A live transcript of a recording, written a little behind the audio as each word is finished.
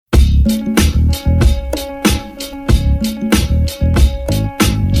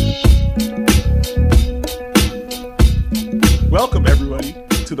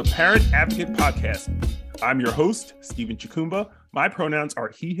Parent Advocate Podcast. I'm your host, Stephen Chukumba. My pronouns are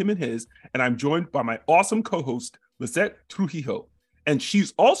he, him, and his, and I'm joined by my awesome co-host, Lizette Trujillo. And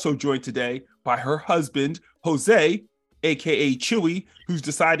she's also joined today by her husband, Jose, aka Chewy, who's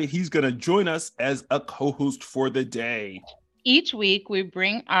decided he's going to join us as a co-host for the day. Each week, we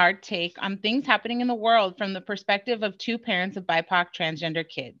bring our take on things happening in the world from the perspective of two parents of BIPOC transgender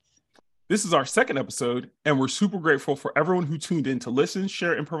kids. This is our second episode, and we're super grateful for everyone who tuned in to listen,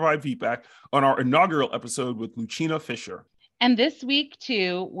 share, and provide feedback on our inaugural episode with Lucina Fisher. And this week,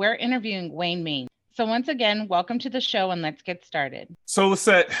 too, we're interviewing Nicole Maines. So once again, welcome to the show, and let's get started. So,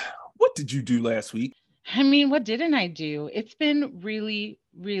 Lizette, what did you do last week? I mean, what didn't I do? It's been really,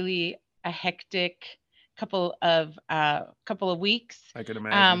 really a hectic couple of weeks. I can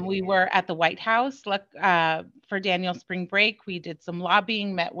imagine. We were at the White House for Daniel's spring break. We did some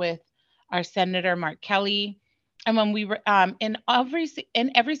lobbying, met with our Senator Mark Kelly. And when we were in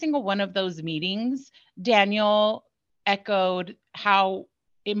every single one of those meetings, Daniel echoed how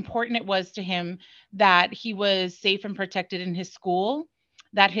important it was to him that he was safe and protected in his school,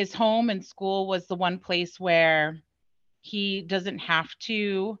 that his home and school was the one place where he doesn't have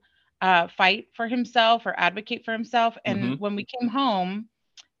to fight for himself or advocate for himself. And when we came home,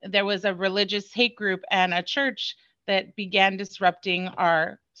 there was a religious hate group and a church that began disrupting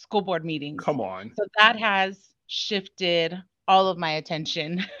our school board meetings. Come on. So that has shifted all of my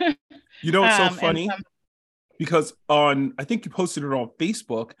attention. You know, it's so funny because I think you posted it on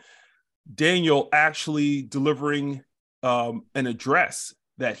Facebook, Daniel actually delivering an address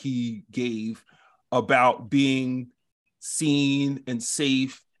that he gave about being seen and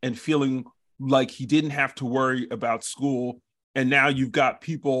safe and feeling like he didn't have to worry about school. And now you've got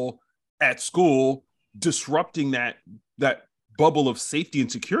people at school disrupting that bubble of safety and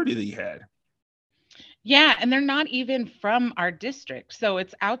security that he had. Yeah, and they're not even from our district. So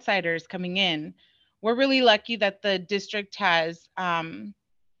it's outsiders coming in. We're really lucky that the district has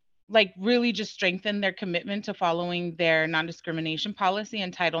really just strengthened their commitment to following their non-discrimination policy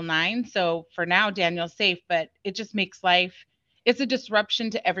in Title IX. So for now, Daniel's safe, but it just makes life, it's a disruption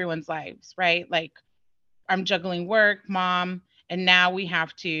to everyone's lives, right? Like I'm juggling work, mom, and now we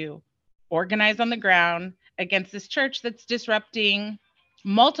have to organize on the ground against this church that's disrupting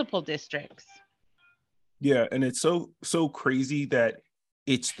multiple districts. Yeah, and it's so crazy that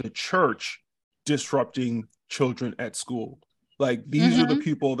it's the church disrupting children at school. Like these are the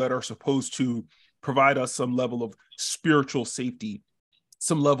people that are supposed to provide us some level of spiritual safety,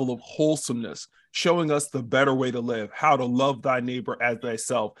 some level of wholesomeness, showing us the better way to live, how to love thy neighbor as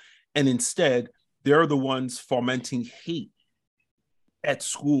thyself. And instead, they're the ones fomenting hate at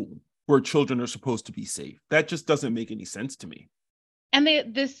school where children are supposed to be safe. That just doesn't make any sense to me. And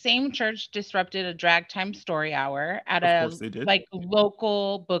this same church disrupted a drag time story hour at a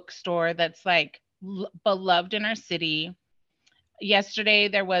local bookstore that's beloved in our city. Yesterday,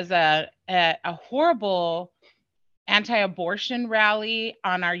 there was a horrible anti-abortion rally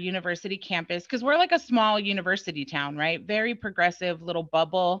on our university campus because we're like a small university town, right? Very progressive little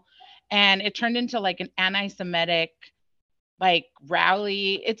bubble. And it turned into like an anti-Semitic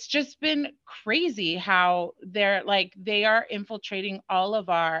rally. It's just been crazy how they are infiltrating all of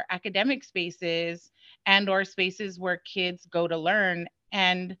our academic spaces and or spaces where kids go to learn.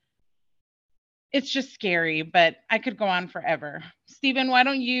 And it's just scary, but I could go on forever. Stephen, why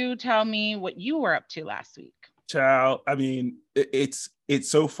don't you tell me what you were up to last week? Child, I mean, it's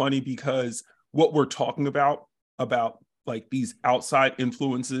so funny because what we're talking about like these outside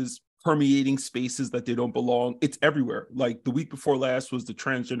influences permeating spaces that they don't belong, it's everywhere. Like the week before last was the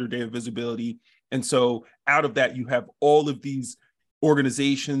Transgender Day of Visibility. And so out of that, you have all of these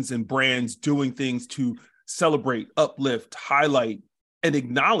organizations and brands doing things to celebrate, uplift, highlight, and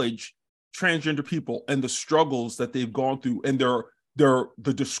acknowledge transgender people and the struggles that they've gone through and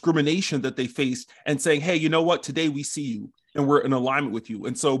the discrimination that they face, and saying, hey, you know what? Today we see you and we're in alignment with you.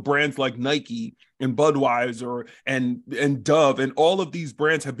 And so brands like Nike and Budweiser and Dove and all of these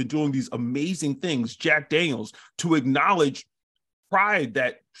brands have been doing these amazing things, Jack Daniels, to acknowledge pride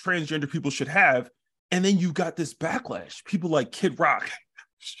that transgender people should have. And then you got this backlash. People like Kid Rock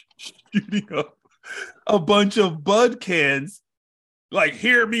shooting up a bunch of Bud cans, like,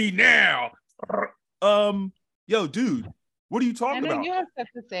 hear me now. Yo, dude, what are you talking about? You have stuff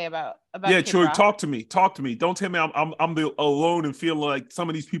to say about yeah, Kid Troy, Rock. talk to me. Don't tell me I'm the alone and feel like some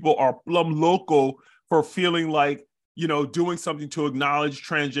of these people are loco for feeling like, you know, doing something to acknowledge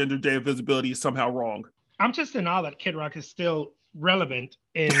Transgender Day of Visibility is somehow wrong. I'm just in awe that Kid Rock is still relevant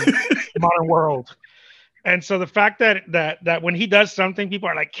in the modern world. And so the fact that when he does something, people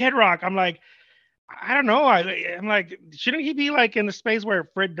are like, Kid Rock, I'm like, I don't know. I'm like, shouldn't he be like in the space where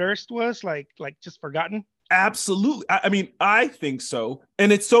Fred Durst was, like just forgotten? Absolutely. I mean, I think so.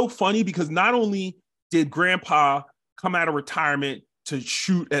 And it's so funny because not only did Grandpa come out of retirement to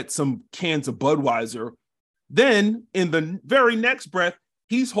shoot at some cans of Budweiser, then in the very next breath,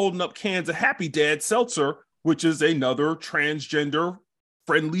 he's holding up cans of Happy Dad Seltzer, which is another transgender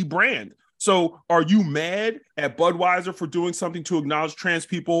friendly brand. So are you mad at Budweiser for doing something to acknowledge trans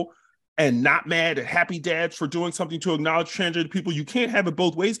people and not mad at Happy Dads for doing something to acknowledge transgender people? You can't have it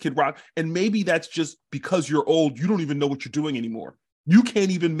both ways, Kid Rock. And maybe that's just because you're old. You don't even know what you're doing anymore. You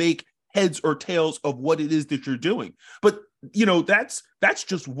can't even make heads or tails of what it is that you're doing. But you know, that's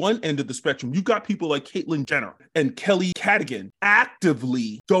just one end of the spectrum. You've got people like Caitlyn Jenner and Kelly Cadigan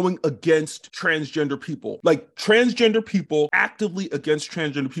actively going against transgender people, like transgender people actively against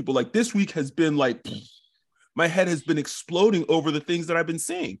transgender people. Like this week has been like, my head has been exploding over the things that I've been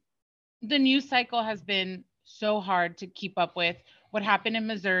seeing. The news cycle has been so hard to keep up with. What happened in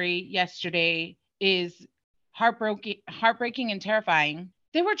Missouri yesterday is heartbreaking and terrifying.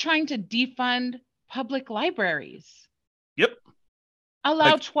 They were trying to defund public libraries. Yep.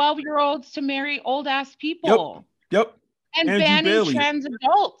 Allow 12-year-olds to marry old ass people. Yep. And Andrew banning Bailey. trans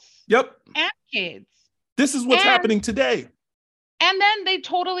adults. Yep. And kids. This is what's happening today. And then they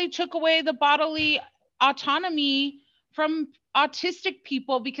totally took away the bodily autonomy from autistic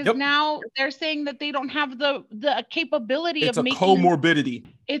people because now they're saying that they don't have the capability of making. It's a comorbidity.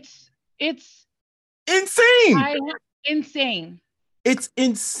 It's insane. Insane. It's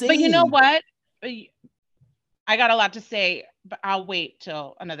insane. But you know what? I got a lot to say, but I'll wait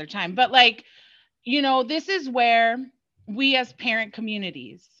till another time. But like, you know, this is where we as parent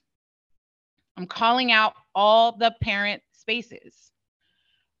communities, I'm calling out all the parent spaces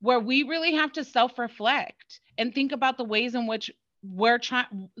where we really have to self-reflect and think about the ways in which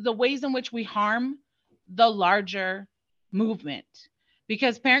we harm the larger movement.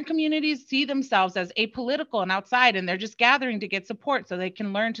 Because parent communities see themselves as apolitical and outside, and they're just gathering to get support so they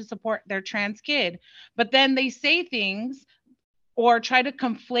can learn to support their trans kid. But then they say things or try to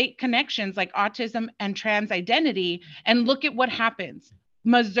conflate connections like autism and trans identity, and look at what happens.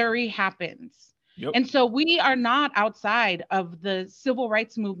 Missouri happens. Yep. And so we are not outside of the civil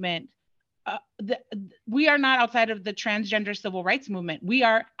rights movement. We are not outside of the transgender civil rights movement. We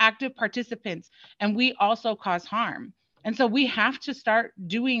are active participants, and we also cause harm. And so we have to start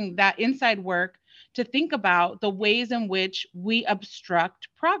doing that inside work to think about the ways in which we obstruct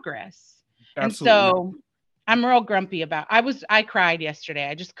progress. Absolutely. And so I'm real grumpy about I cried yesterday.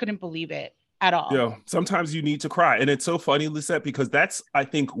 I just couldn't believe it at all. Yeah, sometimes you need to cry. And it's so funny, Lizette, because that's, I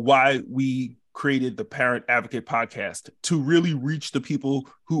think, why we created the Parent Advocate podcast, to really reach the people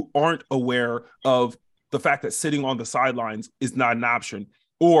who aren't aware of the fact that sitting on the sidelines is not an option.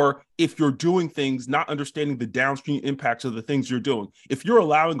 Or if you're doing things, not understanding the downstream impacts of the things you're doing. If you're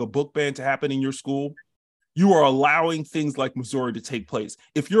allowing a book ban to happen in your school, you are allowing things like Missouri to take place.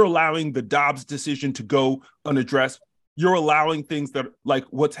 If you're allowing the Dobbs decision to go unaddressed, you're allowing things that like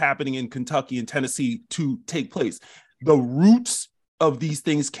what's happening in Kentucky and Tennessee to take place. The roots of these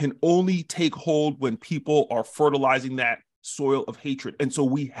things can only take hold when people are fertilizing that soil of hatred. And so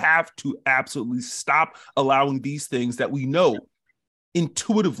we have to absolutely stop allowing these things that we know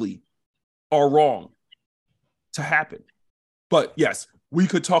intuitively are wrong to happen. But yes, we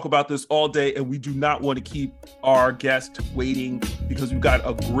could talk about this all day, and we do not want to keep our guest waiting because we've got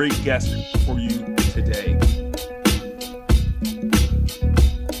a great guest for you today.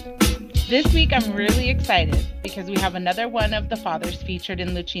 This week, I'm really excited because we have another one of the fathers featured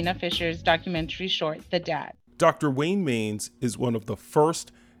in Lucina Fisher's documentary short, The Dad. Dr. Wayne Maines is one of the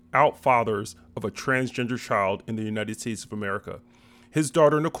first out fathers of a transgender child in the United States of America. His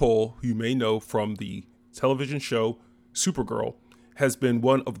daughter, Nicole, who you may know from the television show Supergirl, has been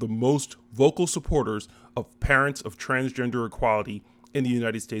one of the most vocal supporters of parents of transgender equality in the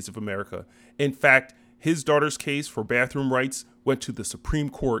United States of America. In fact, his daughter's case for bathroom rights went to the Supreme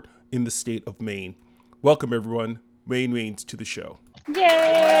Court in the state of Maine. Welcome, everyone. Wayne Maines to the show. Yay,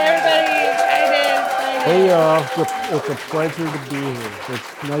 everybody. Hey, y'all. It's a pleasure to be here.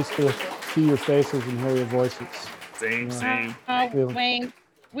 It's nice to see your faces and hear your voices. Same. Wayne,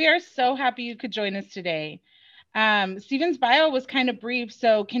 we are so happy you could join us today. Stephen's bio was kind of brief,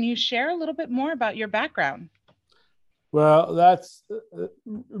 so can you share a little bit more about your background? Well, that's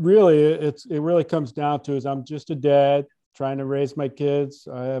really, it really comes down to is I'm just a dad trying to raise my kids.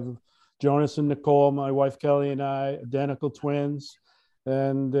 I have Jonas and Nicole, my wife Kelly and I, identical twins.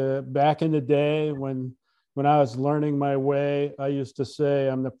 And back in the day when I was learning my way, I used to say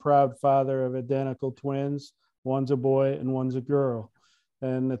I'm the proud father of identical twins. One's a boy and one's a girl.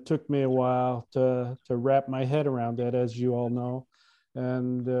 And it took me a while to wrap my head around that, as you all know.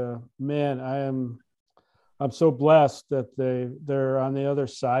 And man, I'm so blessed that they're on the other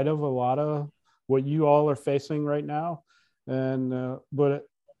side of a lot of what you all are facing right now. And but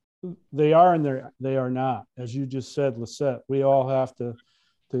they are and they are not. As you just said, Lizette, we all have to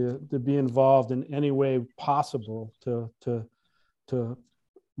be involved in any way possible to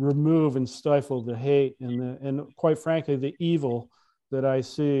remove and stifle the hate and quite frankly the evil that I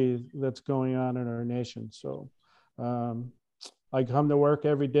see that's going on in our nation. So I come to work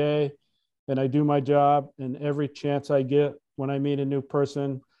every day and I do my job, and every chance I get when I meet a new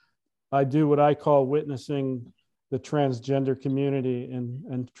person, I do what I call witnessing the transgender community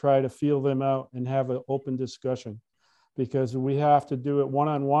and try to feel them out and have an open discussion, because we have to do it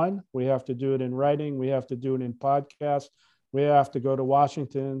one-on-one. We have to do it in writing. We have to do it in podcasts. We have to go to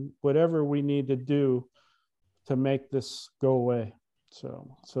Washington, whatever we need to do to make this go away.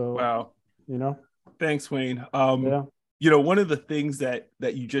 So Wow. You know, Thanks, Wayne. yeah. You know, one of the things that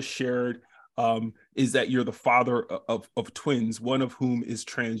you just shared is that you're the father of twins, one of whom is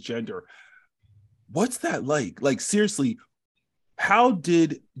transgender. What's that like? Like, seriously, how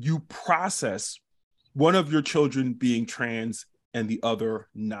did you process one of your children being trans and the other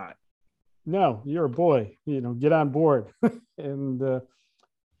not? No, you're a boy, you know, get on board. And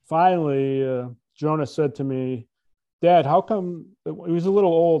finally, Jonah said to me, Dad, how come, he was a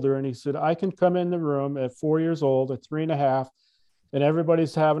little older, and he said, I can come in the room at 4 years old, at 3.5, and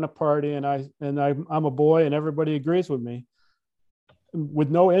everybody's having a party, and I'm a boy, and everybody agrees with me with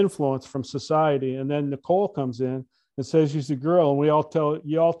no influence from society. And then Nicole comes in and says she's a girl, and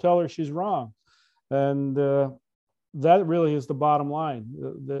you all tell her she's wrong. And that really is the bottom line.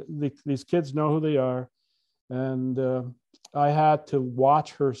 These kids know who they are. And I had to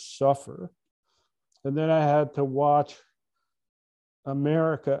watch her suffer. And then I had to watch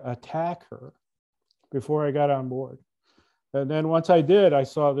America attack her before I got on board. And then once I did, I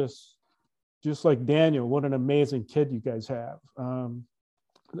saw this, just like Daniel, what an amazing kid you guys have.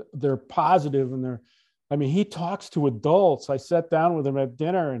 They're positive and he talks to adults. I sat down with him at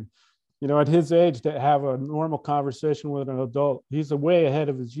dinner, and, you know, at his age, to have a normal conversation with an adult, he's way ahead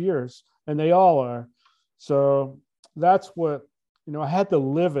of his years, and they all are. So that's what, you know, I had to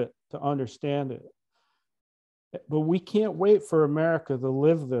live it to understand it. But we can't wait for America to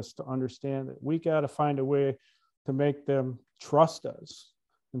live this to understand it. We got to find a way to make them trust us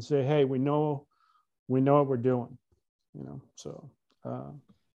and say, hey, we know what we're doing, you know? So,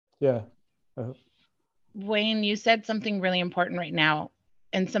 yeah. Wayne, you said something really important right now,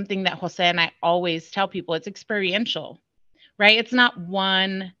 and something that Jose and I always tell people: it's experiential, right? It's not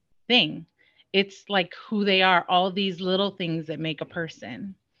one thing. It's like who they are, all these little things that make a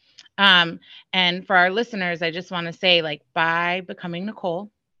person. And for our listeners, I just want to say, like, by becoming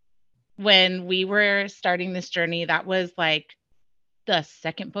Nicole, when we were starting this journey, that was like the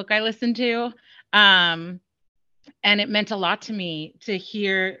second book I listened to. And it meant a lot to me to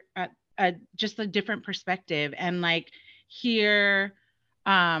hear just a different perspective, and like hear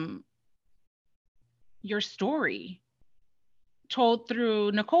your story told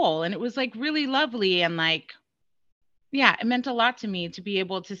through Nicole. And it was like really lovely. And like, yeah, it meant a lot to me to be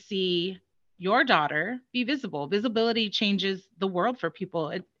able to see your daughter be visible. Visibility changes the world for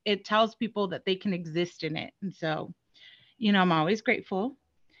people. It tells people that they can exist in it. And so, you know, I'm always grateful.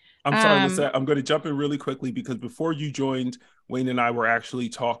 I'm sorry, Lizette, I'm going to jump in really quickly, because before you joined, Wayne and I were actually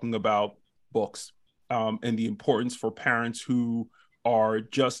talking about books and the importance for parents who are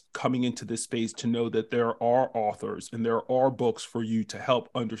just coming into this space to know that there are authors and there are books for you to help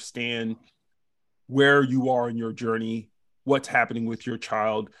understand where you are in your journey, what's happening with your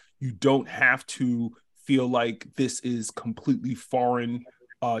child. You don't have to feel like this is completely foreign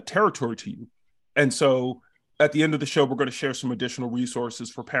territory to you. And so at the end of the show, we're going to share some additional resources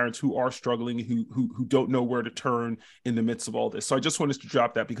for parents who are struggling, who don't know where to turn in the midst of all this. So I just wanted to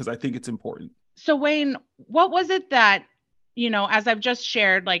drop that because I think it's important. So Wayne, what was it that, you know, as I've just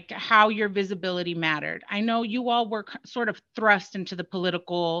shared, like how your visibility mattered? I know you all were sort of thrust into the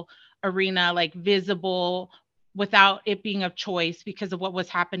political arena, like visible without it being a choice because of what was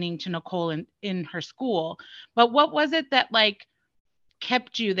happening to Nicole in her school. But what was it that like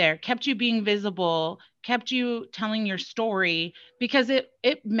kept you there, kept you being visible, kept you telling your story? Because it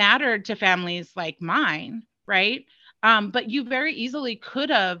mattered to families like mine, right? But you very easily could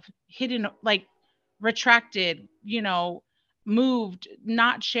have hidden, like retracted, you know, moved,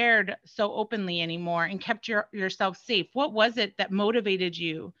 not shared so openly anymore, and kept yourself safe. What was it that motivated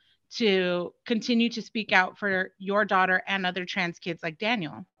you to continue to speak out for your daughter and other trans kids like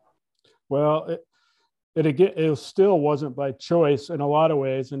Daniel? Well, it still wasn't by choice in a lot of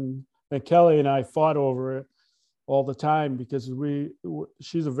ways. And Kelly and I fought over it all the time because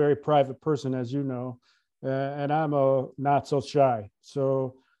she's a very private person, as you know, and I'm a not so shy.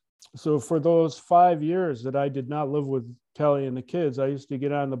 So for those 5 years that I did not live with Kelly and the kids, I used to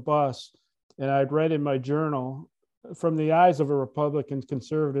get on the bus and I'd write in my journal, from the eyes of a Republican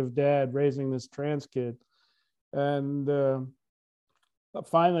conservative dad raising this trans kid. And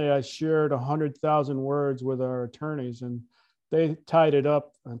finally, I shared 100,000 words with our attorneys, and they tied it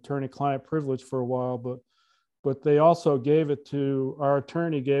up, attorney-client privilege, for a while. But they also gave it to, our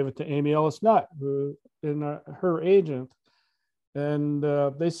attorney gave it to Amy Ellis Nutt, who in her agent. And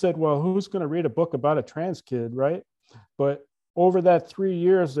they said, well, who's going to read a book about a trans kid, right? But over that 3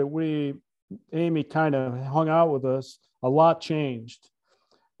 years that Amy kind of hung out with us, a lot changed.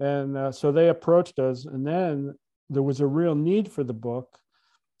 And so they approached us, and then there was a real need for the book.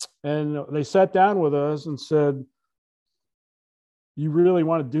 And they sat down with us and said, you really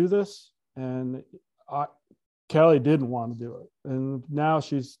want to do this? And Kelly didn't want to do it. And now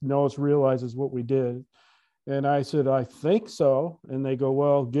she realizes what we did. And I said, I think so. And they go,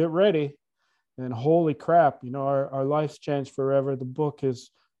 well, get ready. And holy crap, our life's changed forever. The book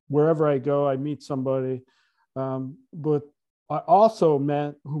is, wherever I go, I meet somebody. But I also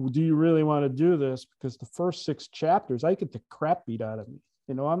meant, do you really want to do this? Because the first 6 chapters, I get the crap beat out of me.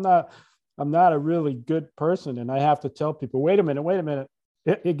 I'm not a really good person. And I have to tell people, wait a minute,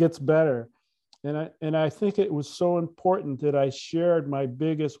 it gets better. And I think it was so important that I shared my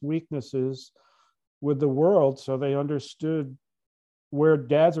biggest weaknesses with the world so they understood where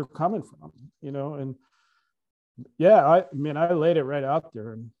dads are coming from, and yeah, I laid it right out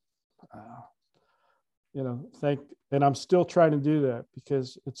there, and and I'm still trying to do that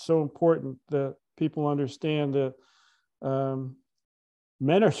because it's so important that people understand that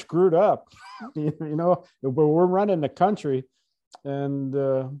men are screwed up, but we're running the country, and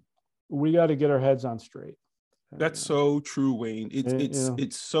we got to get our heads on straight. That's so true, Wayne.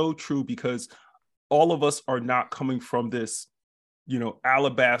 It's so true, because all of us are not coming from this,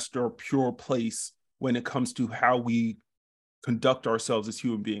 alabaster pure place when it comes to how we conduct ourselves as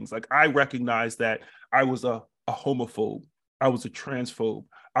human beings. Like, I recognize that I was a homophobe, I was a transphobe,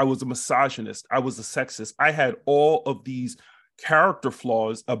 I was a misogynist, I was a sexist. I had all of these character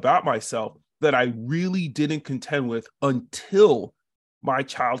flaws about myself that I really didn't contend with until my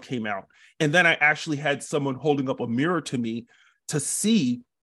child came out. And then I actually had someone holding up a mirror to me to see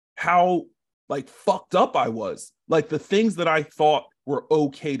how fucked up I was. Like, the things that I thought were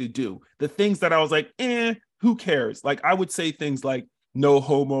okay to do, the things that I was like, who cares? Like, I would say things like, no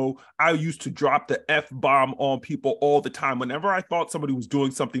homo. I used to drop the F-bomb on people all the time. Whenever I thought somebody was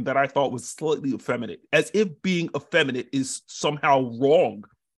doing something that I thought was slightly effeminate, as if being effeminate is somehow wrong,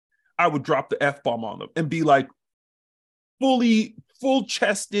 I would drop the F-bomb on them and be like,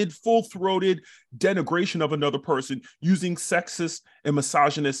 full-chested, full-throated denigration of another person using sexist and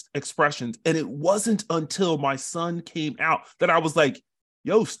misogynist expressions. And it wasn't until my son came out that I was like,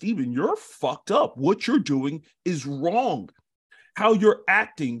 yo, Steven, you're fucked up. What you're doing is wrong. How you're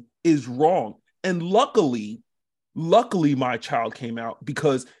acting is wrong. And luckily, my child came out,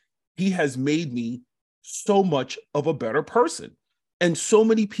 because he has made me so much of a better person. And so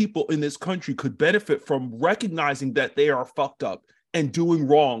many people in this country could benefit from recognizing that they are fucked up and doing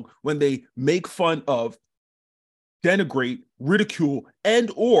wrong when they make fun of, denigrate, ridicule,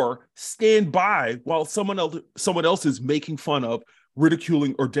 and or stand by while someone else is making fun of,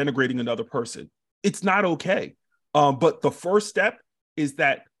 ridiculing, or denigrating another person. It's not okay. But the first step is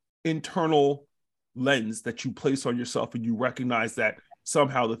that internal lens that you place on yourself, and you recognize that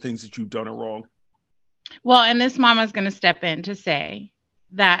somehow the things that you've done are wrong. Well, and this mama's going to step in to say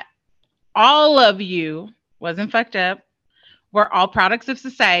that all of you wasn't fucked up. We're all products of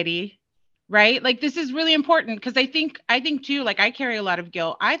society, right? Like, this is really important, because I think too, like, I carry a lot of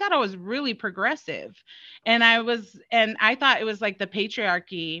guilt. I thought I was really progressive, and I thought it was like the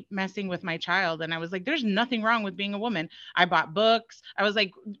patriarchy messing with my child. And I was like, there's nothing wrong with being a woman. I bought books. I was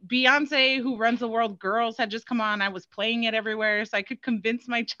like, Beyonce, Who Runs the World, Girls had just come on. I was playing it everywhere so I could convince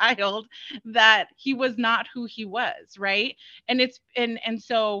my child that he was not who he was, right? And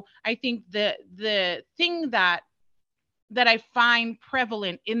so I think the thing that I find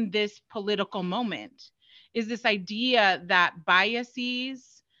prevalent in this political moment is this idea that biases,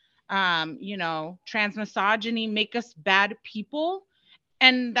 transmisogyny make us bad people.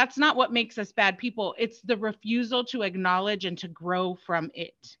 And that's not what makes us bad people. It's the refusal to acknowledge and to grow from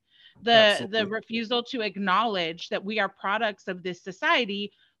it. The refusal to acknowledge that we are products of this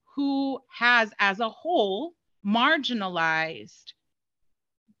society who has, as a whole, marginalized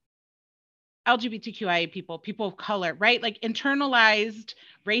LGBTQIA people, people of color, right? Like internalized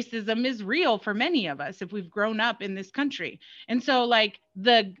racism is real for many of us if we've grown up in this country. And so like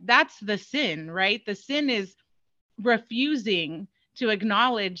that's the sin, right? The sin is refusing to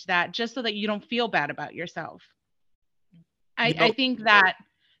acknowledge that just so that you don't feel bad about yourself. I think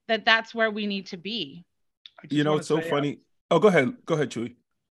that's where we need to be. It's so funny. Oh, go ahead, Chewy.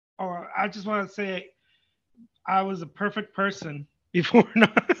 Oh, I just want to say I was a perfect person before.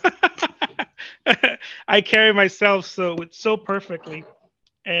 I carry myself so perfectly,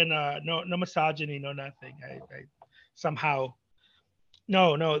 and no misogyny, no nothing. I somehow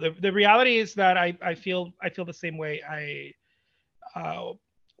no. The reality is that I feel the same way.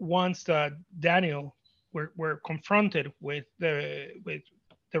 Once Daniel were confronted with the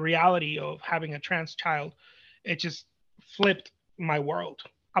reality of having a trans child, it just flipped my world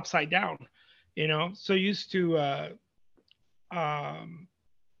upside down. So used to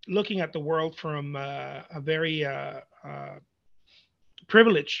looking at the world from a very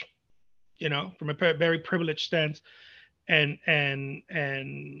privileged, from a very privileged stance, and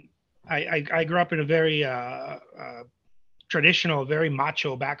I grew up in a very traditional, very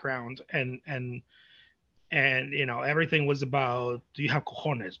macho background, and everything was about, do you have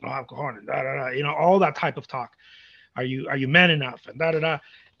cojones? No have cojones, da, da, da, all that type of talk. Are you man enough? And da da da.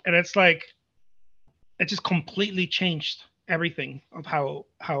 And it's like it just completely changed everything of how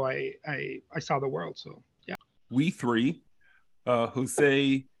I saw the world. So yeah. We three,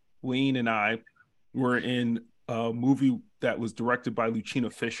 Jose, Wayne, and I were in a movie that was directed by Lucina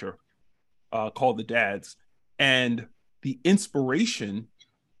Fisher, called The Dads. And the inspiration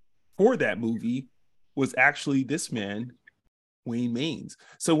for that movie was actually this man, Wayne Maines.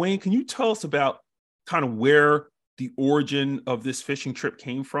 So Wayne, can you tell us about kind of where the origin of this fishing trip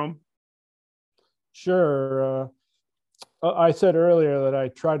came from? Sure. I said earlier that I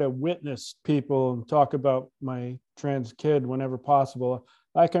try to witness people and talk about my trans kid whenever possible.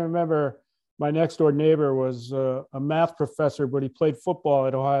 I can remember my next door neighbor was a math professor, but he played football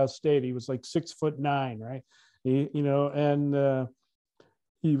at Ohio State. He was like 6'9", right? We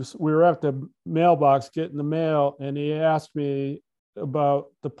were at the mailbox getting the mail, and he asked me about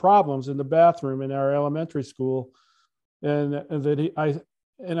the problems in the bathroom in our elementary school. And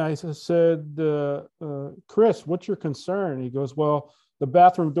I said, Chris, what's your concern? He goes, well, the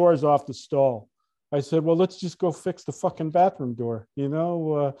bathroom door is off the stall. I said, well, let's just go fix the fucking bathroom door,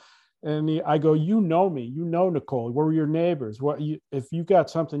 I go, you know me, Nicole, we're your neighbors. If you got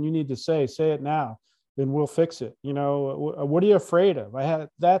something you need to say it now, then we'll fix it. What are you afraid of?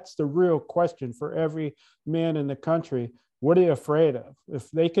 That's the real question for every man in the country. What are you afraid of? If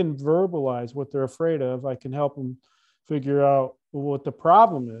they can verbalize what they're afraid of, I can help them figure out what the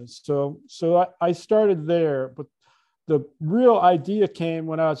problem is. So I started there, but the real idea came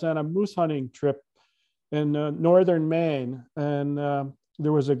when I was on a moose hunting trip in northern Maine, and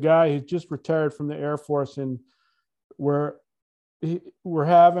there was a guy who just retired from the Air Force, and we're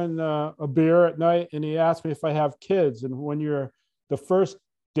having a beer at night, and he asked me if I have kids. And when you're the first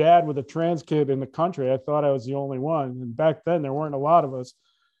dad with a trans kid in the country, I thought I was the only one. And back then there weren't a lot of us.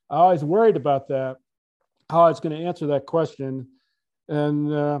 I always worried about that, how I was going to answer that question.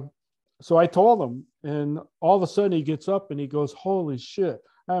 And so I told him, and all of a sudden he gets up and he goes, holy shit,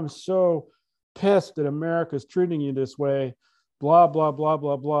 I'm so pissed that America's treating you this way, blah, blah, blah,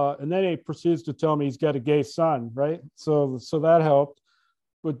 blah, blah. And then he proceeds to tell me he's got a gay son, right? So that helped.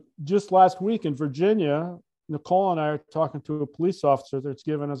 But just last week in Virginia, Nicole and I are talking to a police officer that's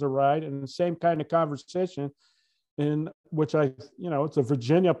given us a ride, and the same kind of conversation in which it's a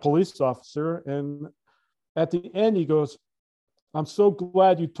Virginia police officer. And at the end, he goes, I'm so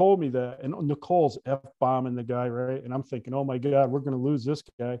glad you told me that. And Nicole's F-bombing the guy, right? And I'm thinking, oh my God, we're going to lose this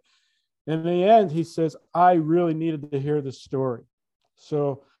guy. And in the end, he says, I really needed to hear this story.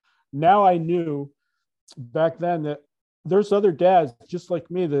 So now I knew back then that there's other dads just like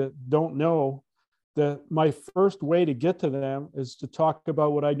me that don't know that my first way to get to them is to talk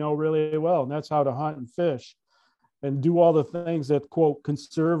about what I know really well. And that's how to hunt and fish and do all the things that, quote,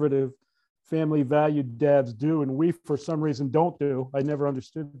 conservative family valued dads do, and we for some reason don't do. I never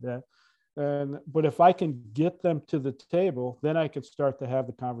understood that. But if I can get them to the table, then I can start to have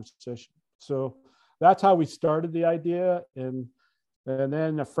the conversation. So that's how we started the idea. And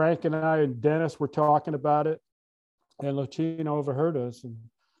then Frank and I and Dennis were talking about it, and Lucina overheard us. And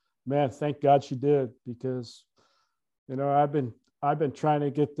man, thank God she did, because I've been trying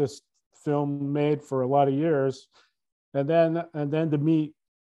to get this film made for a lot of years, and then to meet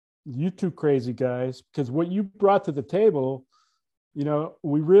you two crazy guys, because what you brought to the table,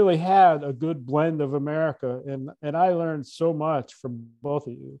 we really had a good blend of America, and I learned so much from both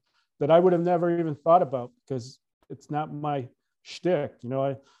of you that I would have never even thought about because it's not my shtick.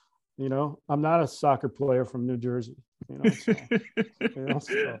 I'm not a soccer player from New Jersey.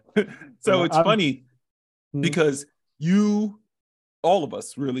 So it's funny because all of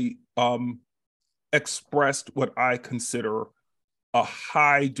us really expressed what I consider a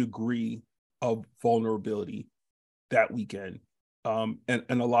high degree of vulnerability that weekend. And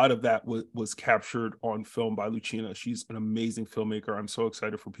a lot of that was captured on film by Lucina. She's an amazing filmmaker. I'm so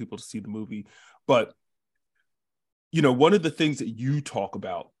excited for people to see the movie. But, one of the things that you talk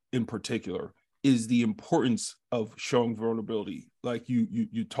about in particular is the importance of showing vulnerability. Like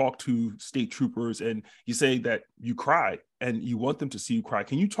you talk to state troopers and you say that you cry and you want them to see you cry.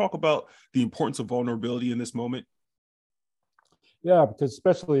 Can you talk about the importance of vulnerability in this moment? Yeah, because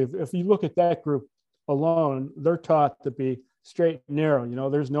especially if you look at that group alone, they're taught to be straight and narrow.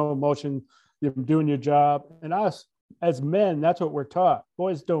 There's no emotion. You're doing your job. And us as men, that's what we're taught.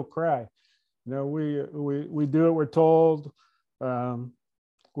 Boys don't cry. We do what we're told.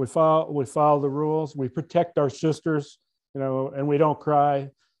 We follow the rules. We protect our sisters, and we don't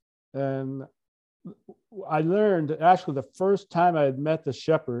cry. And I learned actually the first time I had met the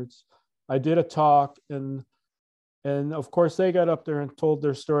Shepherds, I did a talk and of course they got up there and told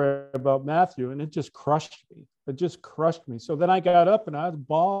their story about Matthew, and it just crushed me. So then I got up and I was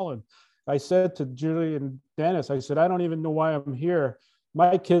bawling. I said to Julie and Dennis, I said, I don't even know why I'm here.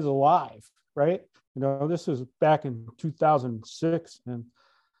 My kid's alive, right? This is back in 2006.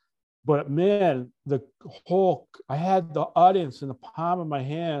 But man, I had the audience in the palm of my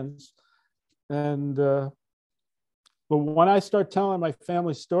hands. And, but when I start telling my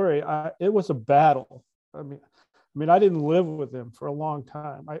family story, it was a battle. I mean, I didn't live with them for a long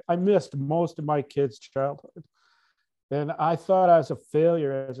time. I missed most of my kids' childhood. And I thought I was a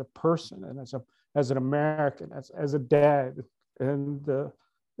failure as a person and as an American, as a dad. And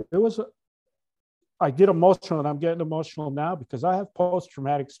I get emotional, and I'm getting emotional now because I have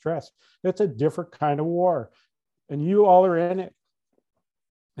post-traumatic stress. It's a different kind of war, and you all are in it.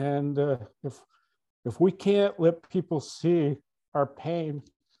 And if we can't let people see our pain,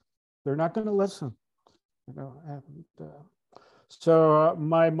 they're not going to listen. So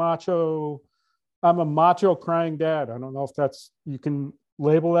I'm a macho crying dad. I don't know if you can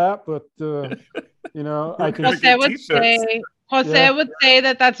label that, but I can. Jose would say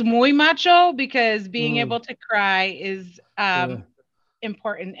that that's muy macho because being able to cry is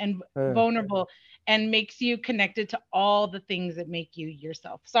important and vulnerable and makes you connected to all the things that make you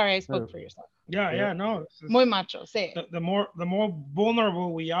yourself. Sorry, I spoke for yourself. No. Muy macho, say it. The more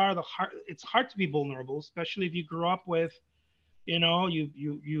vulnerable we are, it's hard to be vulnerable, especially if you grew up with, you're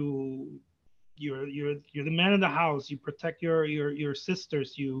the man of the house. You protect your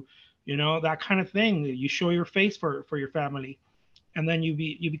sisters. That kind of thing. You show your face for your family, and then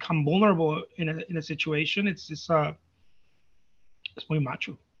you become vulnerable in a situation. It's muy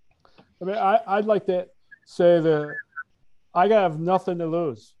macho. I mean, I'd like to say that I have nothing to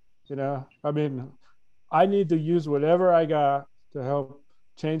lose. I mean, I need to use whatever I got to help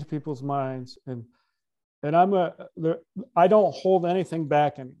change people's minds, and I don't hold anything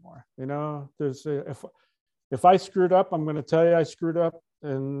back anymore. There's if I screwed up, I'm going to tell you I screwed up,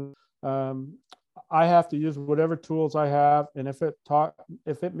 and I have to use whatever tools I have. And if it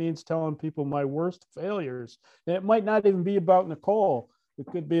means telling people my worst failures, and it might not even be about Nicole, it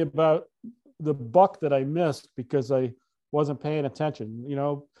could be about the buck that I missed because I wasn't paying attention,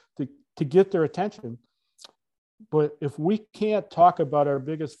 to get their attention. But if we can't talk about our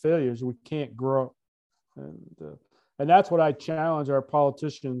biggest failures, we can't grow. And that's what I challenge our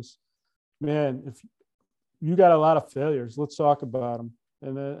politicians. Man, if you got a lot of failures, let's talk about them.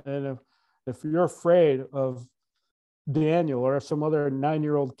 And if you're afraid of Daniel or some other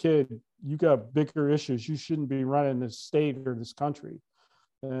 9-year-old kid, you got bigger issues. You shouldn't be running this state or this country.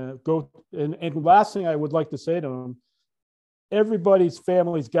 And last thing I would like to say to them, everybody's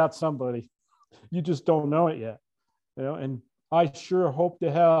family's got somebody. You just don't know it yet. And I sure hope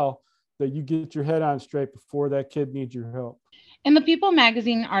to hell that you get your head on straight before that kid needs your help. In the People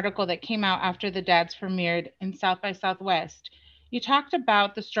magazine article that came out after the Dads premiered in South by Southwest, you talked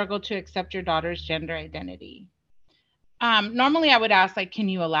about the struggle to accept your daughter's gender identity. Normally I would ask, can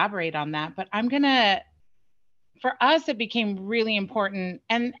you elaborate on that? But for us, it became really important.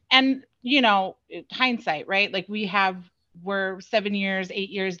 And hindsight, right? We're 7 years, 8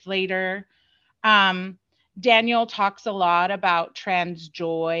 years later. Daniel talks a lot about trans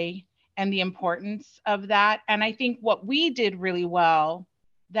joy and the importance of that. And I think what we did really well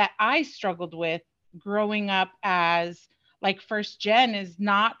that I struggled with growing up as first gen is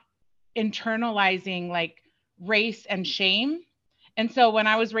not internalizing race and shame And so when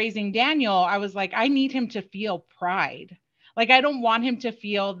I was raising Daniel, I was like, I need him to feel pride. Like, I don't want him to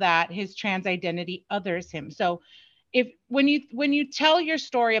feel that his trans identity others him. So when you tell your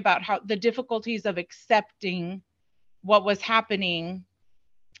story about how the difficulties of accepting what was happening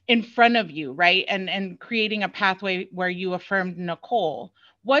in front of you, right? And creating a pathway where you affirmed Nicole,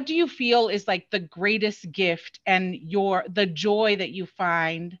 what do you feel is like the greatest gift and the joy that you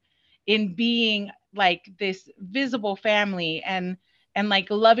find in being like this visible family and like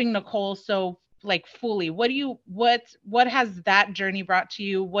loving Nicole so like fully? What has that journey brought to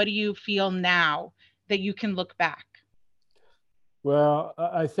you? What do you feel now that you can look back? Well,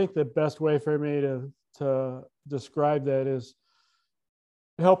 I think the best way for me to describe that is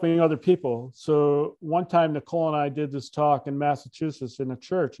helping other people. So one time Nicole and I did this talk in Massachusetts in a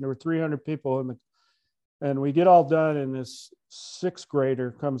church, and there were 300 people and we get all done, and this sixth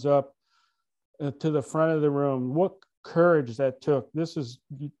grader comes up to the front of the room. What courage that took. This is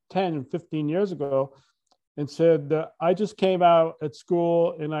 10 and 15 years ago, and said, I just came out at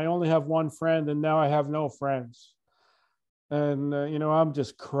school and I only have one friend, and now I have no friends. And, I'm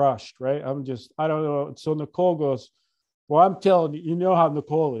just crushed, right? I don't know. So Nicole goes, well, I'm telling you, you know how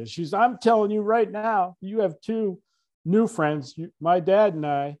Nicole is. I'm telling you right now, you have two new friends, my dad and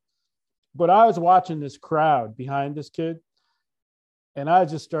I. But I was watching this crowd behind this kid, and I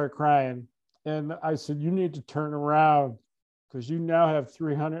just started crying. And I said, you need to turn around because you now have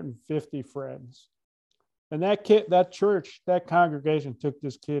 350 friends. And that church, that congregation took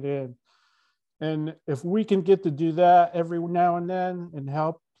this kid in. And if we can get to do that every now and then and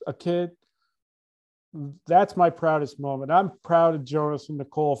help a kid, that's my proudest moment. I'm proud of Jonas and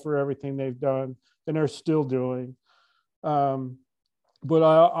Nicole for everything they've done and are still doing. But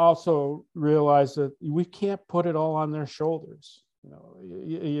I also realize that we can't put it all on their shoulders.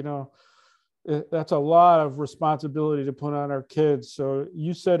 That's a lot of responsibility to put on our kids. So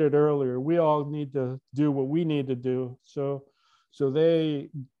you said it earlier, we all need to do what we need to do. So they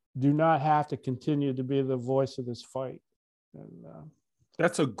do not have to continue to be the voice of this fight. And,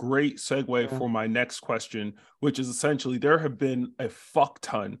 that's a great segue for my next question, which is essentially there have been a fuck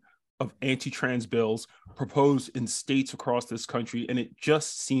ton of anti-trans bills proposed in states across this country, and it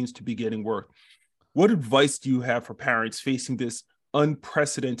just seems to be getting worse. What advice do you have for parents facing this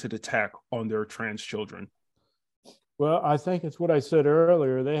unprecedented attack on their trans children? Well, I think it's what I said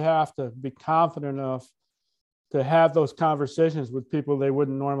earlier. They have to be confident enough to have those conversations with people they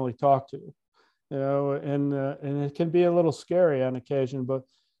wouldn't normally talk to. And it can be a little scary on occasion, but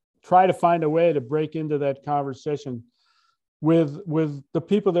try to find a way to break into that conversation with the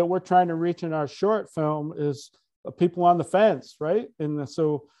people that we're trying to reach in our short film is people on the fence, right? And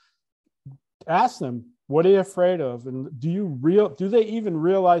so ask them, what are you afraid of? And do they even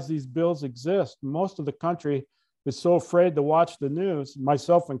realize these bills exist? Most of the country is so afraid to watch the news,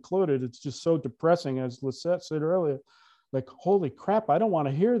 myself included. It's just so depressing, as Lizette said earlier. Like, holy crap, I don't want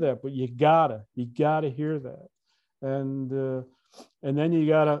to hear that, but you gotta hear that. And then you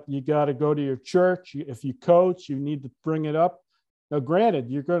gotta go to your church. If you coach, you need to bring it up. Now, granted,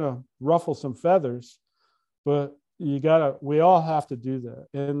 you're gonna ruffle some feathers, but we all have to do that.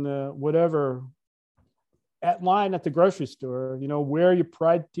 And whatever, at line at the grocery store, wear your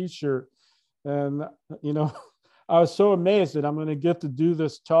pride t-shirt. And, I was so amazed that I'm going to get to do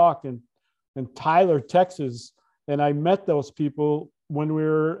this talk in Tyler, Texas. And I met those people when we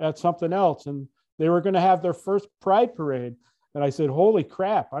were at something else, and they were going to have their first pride parade. And I said, holy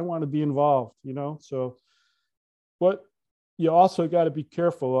crap, I want to be involved, So, but you also got to be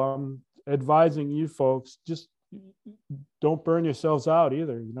careful. I'm advising you folks, just don't burn yourselves out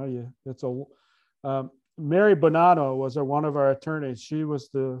either. Mary Bonanno was one of our attorneys. She was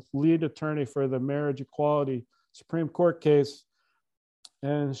the lead attorney for the marriage equality Supreme Court case.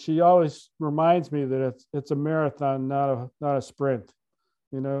 And she always reminds me that it's a marathon, not a sprint,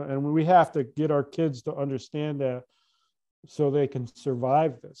 and we have to get our kids to understand that so they can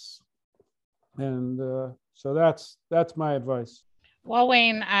survive this. And so that's my advice. Well,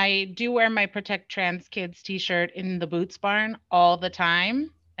 Wayne, I do wear my Protect Trans Kids t-shirt in the Boots Barn all the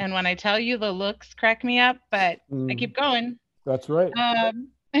time. And when I tell you, the looks crack me up, but I keep going. That's right.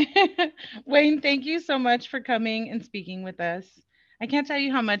 Wayne, thank you so much for coming and speaking with us. I can't tell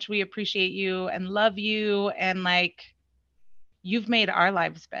you how much we appreciate you and love you. And you've made our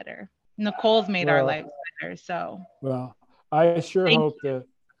lives better. Nicole's made our lives better. So, well, I sure hope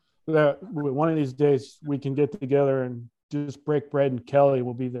that one of these days we can get together and just break bread, and Kelly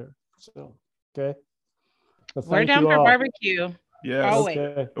will be there. So, okay. Well, we're down for barbecue. Yes.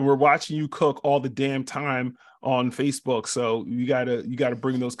 Okay. We're watching you cook all the damn time on Facebook. So you gotta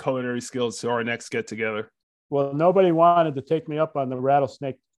bring those culinary skills to our next get together. Well, nobody wanted to take me up on the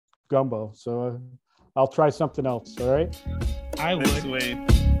rattlesnake gumbo, so I'll try something else. All right. I would. Thanks, Wayne.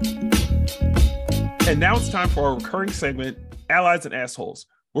 And now it's time for our recurring segment, Allies and Assholes,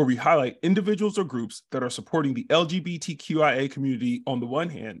 where we highlight individuals or groups that are supporting the LGBTQIA community on the one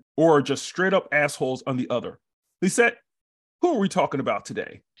hand, or are just straight up assholes on the other. Lisette, who are we talking about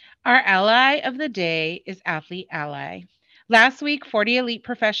today? Our ally of the day is Athlete Ally. Last week, 40 elite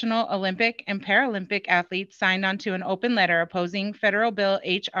professional Olympic and Paralympic athletes signed onto an open letter opposing Federal Bill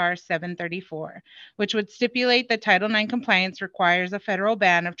H.R. 734, which would stipulate that Title IX compliance requires a federal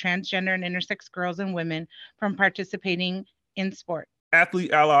ban of transgender and intersex girls and women from participating in sport.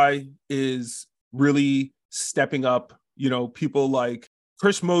 Athlete Ally is really stepping up. People like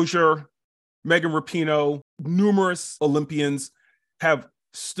Chris Mosier, Megan Rapinoe, numerous Olympians have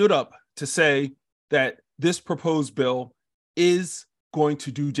stood up to say that this proposed bill is going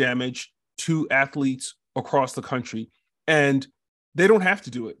to do damage to athletes across the country. And they don't have to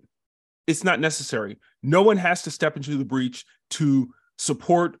do it. It's not necessary. No one has to step into the breach to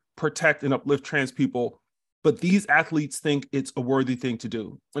support, protect, and uplift trans people. But these athletes think it's a worthy thing to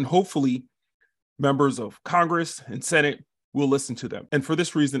do. And hopefully, members of Congress and Senate will listen to them. And for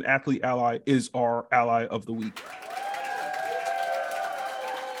this reason, Athlete Ally is our ally of the week.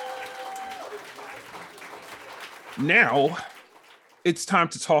 Now, it's time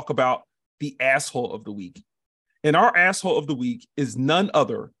to talk about the asshole of the week. And our asshole of the week is none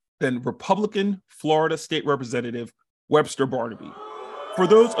other than Republican Florida State Representative Webster Barnaby. For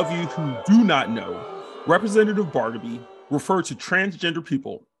those of you who do not know, Representative Barnaby referred to transgender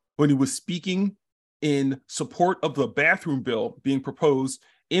people when he was speaking in support of the bathroom bill being proposed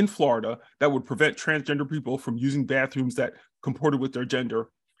in Florida that would prevent transgender people from using bathrooms that comported with their gender.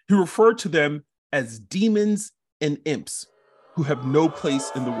 He referred to them as demons and imps who have no place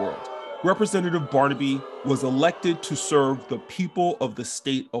in the world. Representative Barnaby was elected to serve the people of the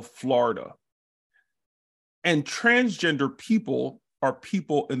state of Florida. And transgender people are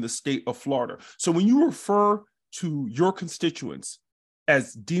people in the state of Florida. So when you refer to your constituents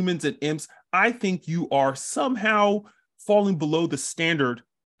as demons and imps, I think you are somehow falling below the standard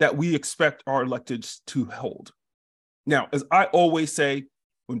that we expect our electeds to hold. Now, as I always say,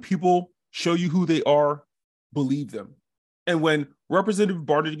 when people show you who they are, believe them. And when Representative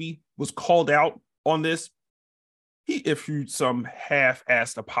Barnaby was called out on this, he issued some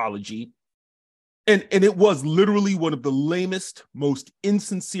half-assed apology. And it was literally one of the lamest, most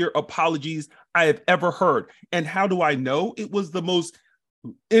insincere apologies I have ever heard. And how do I know it was the most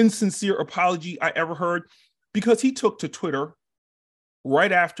insincere apology I ever heard? Because he took to Twitter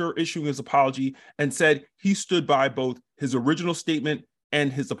right after issuing his apology and said he stood by both his original statement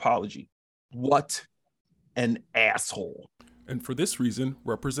and his apology. What an asshole. And for this reason,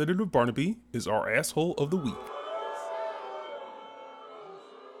 Representative Barnaby is our asshole of the week.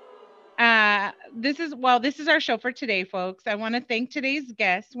 This is our show for today, folks. I want to thank today's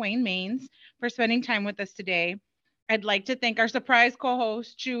guest, Wayne Maines, for spending time with us today. I'd like to thank our surprise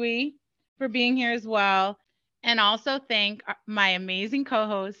co-host, Chewy, for being here as well. And also thank my amazing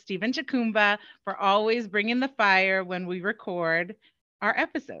co-host, Stephen Chukumba, for always bringing the fire when we record our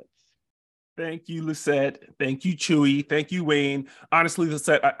episodes. Thank you, Lizette. Thank you, Chewy. Thank you, Wayne. Honestly,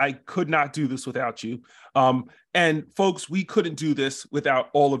 Lizette, I could not do this without you. And folks, we couldn't do this without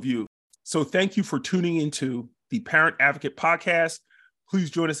all of you. So thank you for tuning into the Parent Advocate Podcast. Please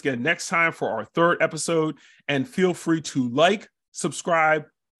join us again next time for our third episode. And feel free to like, subscribe,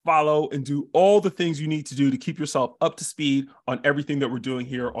 follow, and do all the things you need to do to keep yourself up to speed on everything that we're doing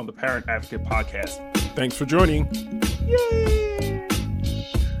here on the Parent Advocate Podcast. Thanks for joining. Yay!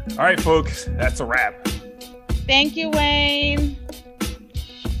 All right, folks, that's a wrap. Thank you, Wayne.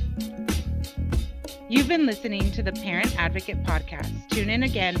 You've been listening to the Parent Advocate Podcast. Tune in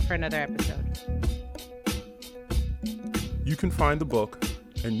again for another episode. You can find the book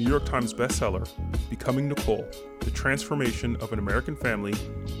and New York Times bestseller, Becoming Nicole, The Transformation of an American Family,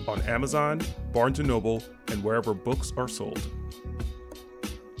 on Amazon, Barnes & Noble, and wherever books are sold.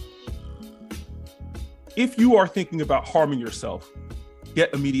 If you are thinking about harming yourself,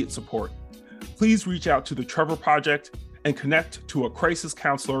 get immediate support. Please reach out to the Trevor Project and connect to a crisis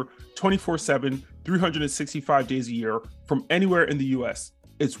counselor 24/7, 365 days a year from anywhere in the US.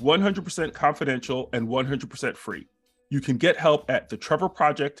 It's 100% confidential and 100% free. You can get help at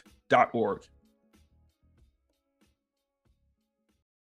thetrevorproject.org.